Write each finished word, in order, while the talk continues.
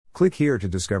Click here to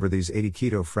discover these 80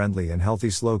 keto-friendly and healthy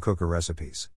slow cooker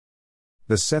recipes.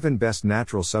 The 7 best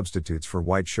natural substitutes for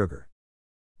white sugar.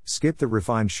 Skip the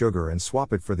refined sugar and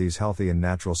swap it for these healthy and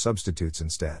natural substitutes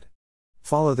instead.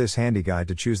 Follow this handy guide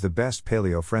to choose the best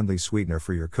paleo-friendly sweetener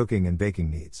for your cooking and baking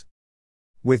needs.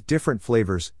 With different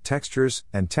flavors, textures,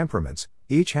 and temperaments,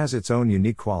 each has its own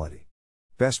unique quality.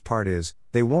 Best part is,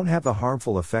 they won't have the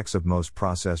harmful effects of most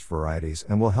processed varieties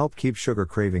and will help keep sugar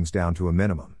cravings down to a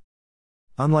minimum.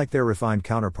 Unlike their refined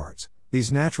counterparts,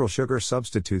 these natural sugar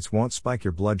substitutes won't spike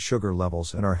your blood sugar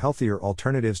levels and are healthier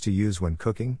alternatives to use when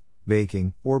cooking,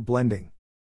 baking, or blending.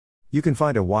 You can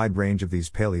find a wide range of these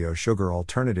paleo sugar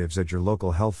alternatives at your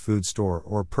local health food store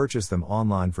or purchase them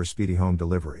online for speedy home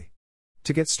delivery.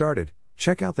 To get started,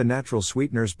 check out the natural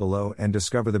sweeteners below and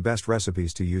discover the best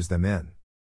recipes to use them in.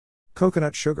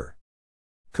 Coconut sugar.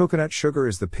 Coconut sugar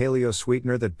is the paleo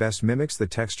sweetener that best mimics the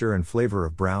texture and flavor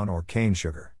of brown or cane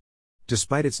sugar.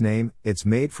 Despite its name, it's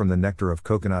made from the nectar of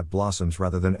coconut blossoms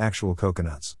rather than actual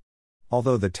coconuts.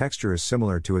 Although the texture is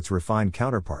similar to its refined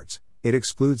counterparts, it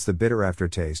excludes the bitter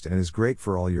aftertaste and is great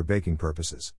for all your baking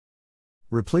purposes.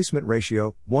 Replacement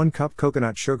ratio: 1 cup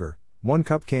coconut sugar, 1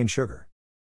 cup cane sugar.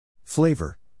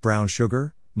 Flavor: brown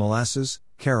sugar, molasses,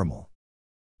 caramel.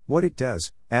 What it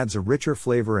does: adds a richer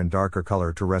flavor and darker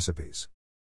color to recipes.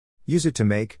 Use it to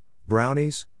make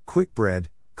brownies, quick bread,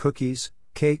 cookies,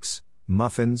 cakes,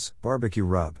 muffins, barbecue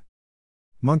rub.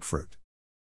 Monk fruit.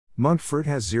 Monk fruit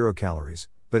has 0 calories,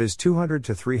 but is 200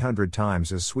 to 300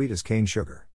 times as sweet as cane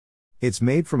sugar. It's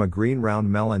made from a green round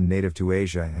melon native to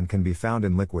Asia and can be found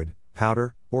in liquid,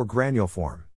 powder, or granule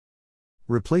form.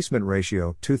 Replacement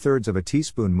ratio: 2/3 of a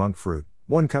teaspoon monk fruit,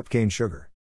 1 cup cane sugar.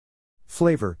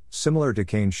 Flavor: similar to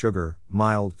cane sugar,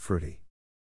 mild, fruity.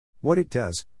 What it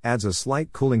does: adds a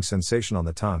slight cooling sensation on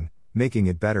the tongue, making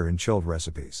it better in chilled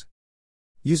recipes.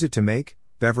 Use it to make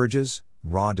beverages,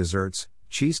 raw desserts,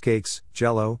 cheesecakes,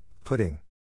 jello, pudding.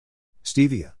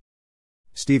 Stevia.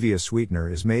 Stevia sweetener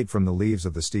is made from the leaves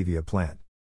of the stevia plant.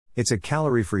 It's a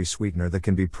calorie-free sweetener that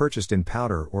can be purchased in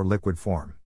powder or liquid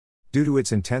form. Due to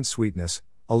its intense sweetness,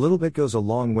 a little bit goes a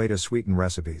long way to sweeten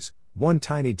recipes. 1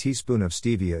 tiny teaspoon of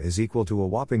stevia is equal to a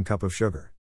whopping cup of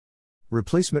sugar.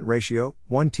 Replacement ratio: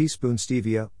 1 teaspoon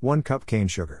stevia, 1 cup cane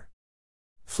sugar.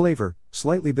 Flavor: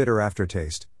 slightly bitter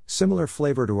aftertaste, similar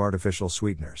flavor to artificial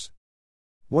sweeteners.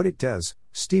 What it does: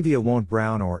 stevia won't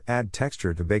brown or add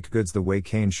texture to baked goods the way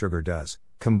cane sugar does.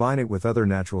 Combine it with other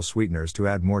natural sweeteners to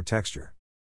add more texture.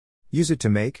 Use it to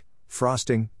make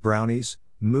frosting, brownies,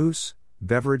 mousse,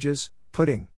 beverages,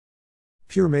 pudding.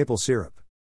 Pure maple syrup.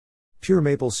 Pure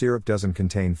maple syrup doesn't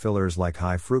contain fillers like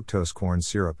high fructose corn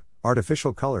syrup,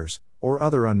 artificial colors, or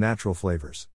other unnatural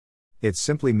flavors. It's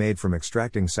simply made from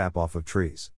extracting sap off of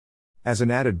trees. As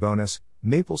an added bonus,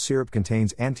 maple syrup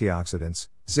contains antioxidants,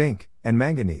 zinc, and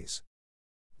manganese.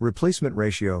 Replacement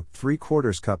ratio: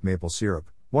 3/4 cup maple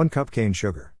syrup, 1 cup cane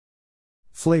sugar.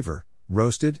 Flavor: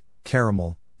 roasted,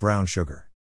 caramel, brown sugar.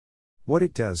 What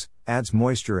it does: adds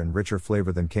moisture and richer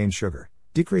flavor than cane sugar.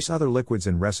 Decrease other liquids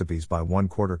in recipes by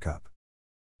 1/4 cup.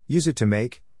 Use it to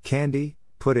make candy,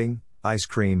 pudding, ice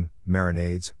cream,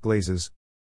 marinades, glazes.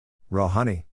 Raw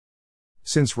honey.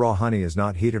 Since raw honey is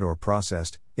not heated or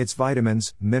processed, its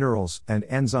vitamins, minerals, and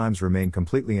enzymes remain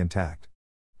completely intact.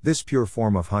 This pure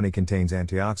form of honey contains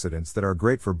antioxidants that are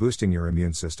great for boosting your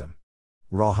immune system.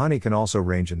 Raw honey can also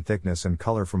range in thickness and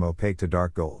color from opaque to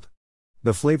dark gold.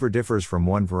 The flavor differs from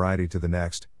one variety to the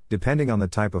next, depending on the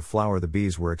type of flower the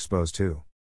bees were exposed to.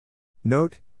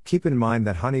 Note: keep in mind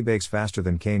that honey bakes faster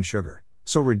than cane sugar,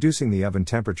 so reducing the oven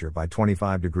temperature by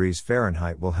 25 degrees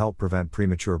Fahrenheit will help prevent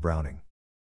premature browning.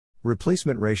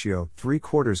 Replacement ratio: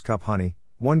 3/4 cup honey,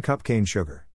 1 cup cane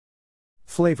sugar.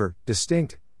 Flavor: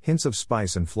 distinct, hints of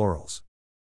spice and florals.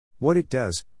 What it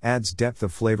does: adds depth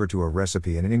of flavor to a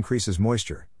recipe and increases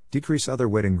moisture. Decrease other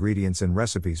wet ingredients in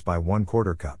recipes by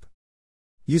 1/4 cup.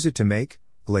 Use it to make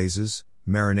glazes,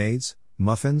 marinades,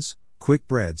 muffins, quick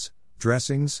breads,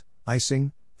 dressings,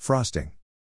 icing, frosting.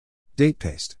 Date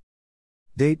paste.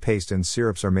 Date paste and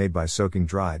syrups are made by soaking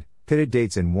dried, pitted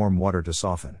dates in warm water to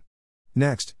soften.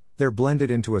 Next, they're blended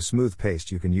into a smooth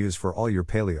paste you can use for all your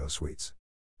paleo sweets.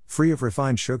 Free of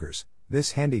refined sugars,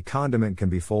 this handy condiment can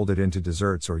be folded into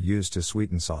desserts or used to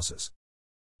sweeten sauces.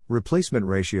 Replacement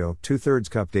ratio: 2/3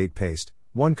 cup date paste,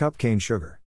 1 cup cane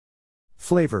sugar.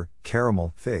 Flavor: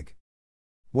 caramel, fig.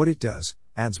 What it does: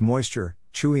 adds moisture,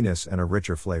 chewiness, and a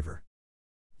richer flavor.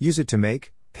 Use it to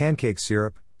make pancake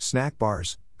syrup, snack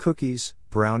bars, cookies,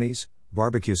 brownies,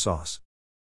 barbecue sauce.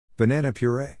 Banana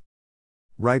puree.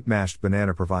 Ripe mashed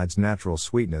banana provides natural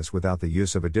sweetness without the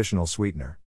use of additional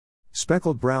sweetener.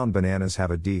 Speckled brown bananas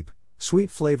have a deep,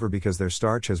 Sweet flavor because their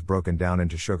starch has broken down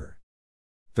into sugar.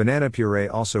 Banana puree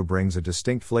also brings a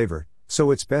distinct flavor,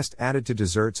 so it's best added to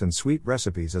desserts and sweet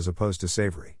recipes as opposed to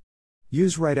savory.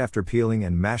 Use right after peeling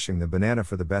and mashing the banana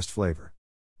for the best flavor.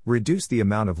 Reduce the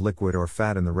amount of liquid or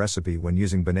fat in the recipe when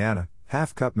using banana.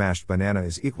 Half cup mashed banana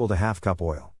is equal to half cup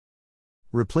oil.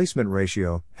 Replacement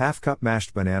ratio: half cup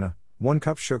mashed banana, 1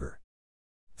 cup sugar.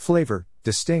 Flavor: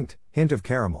 distinct, hint of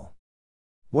caramel.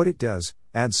 What it does: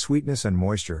 adds sweetness and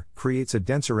moisture, creates a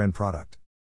denser end product.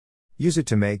 Use it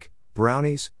to make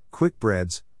brownies, quick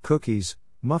breads, cookies,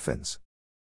 muffins.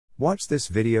 Watch this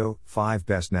video, 5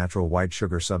 Best Natural White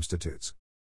Sugar Substitutes.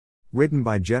 Written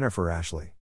by Jennifer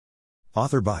Ashley.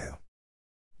 Author bio.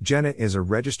 Jenna is a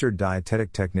registered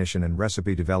dietetic technician and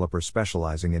recipe developer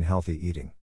specializing in healthy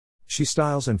eating. She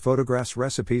styles and photographs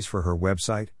recipes for her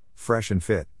website, Fresh and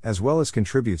Fit, as well as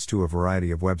contributes to a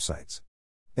variety of websites.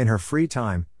 In her free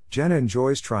time, Jenna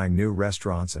enjoys trying new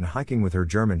restaurants and hiking with her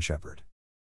German Shepherd.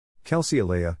 Kelsey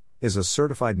Alea is a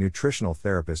certified nutritional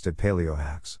therapist at Paleo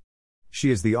Hacks.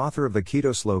 She is the author of the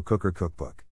Keto Slow Cooker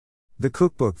Cookbook. The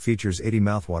cookbook features 80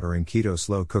 mouthwatering keto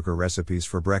slow cooker recipes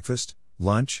for breakfast,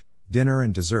 lunch, dinner,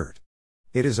 and dessert.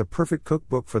 It is a perfect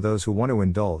cookbook for those who want to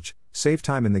indulge, save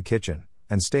time in the kitchen,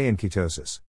 and stay in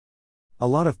ketosis. A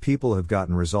lot of people have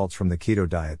gotten results from the keto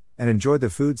diet and enjoy the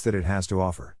foods that it has to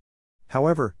offer.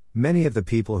 However, many of the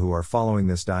people who are following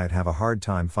this diet have a hard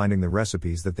time finding the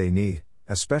recipes that they need,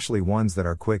 especially ones that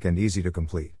are quick and easy to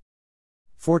complete.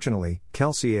 Fortunately,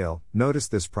 Kelsey Ale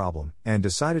noticed this problem and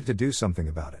decided to do something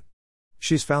about it.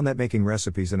 She's found that making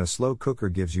recipes in a slow cooker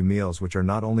gives you meals which are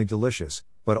not only delicious,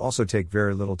 but also take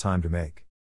very little time to make.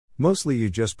 Mostly you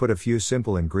just put a few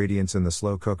simple ingredients in the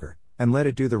slow cooker, and let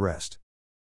it do the rest.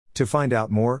 To find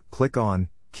out more, click on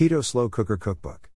Keto Slow Cooker Cookbook.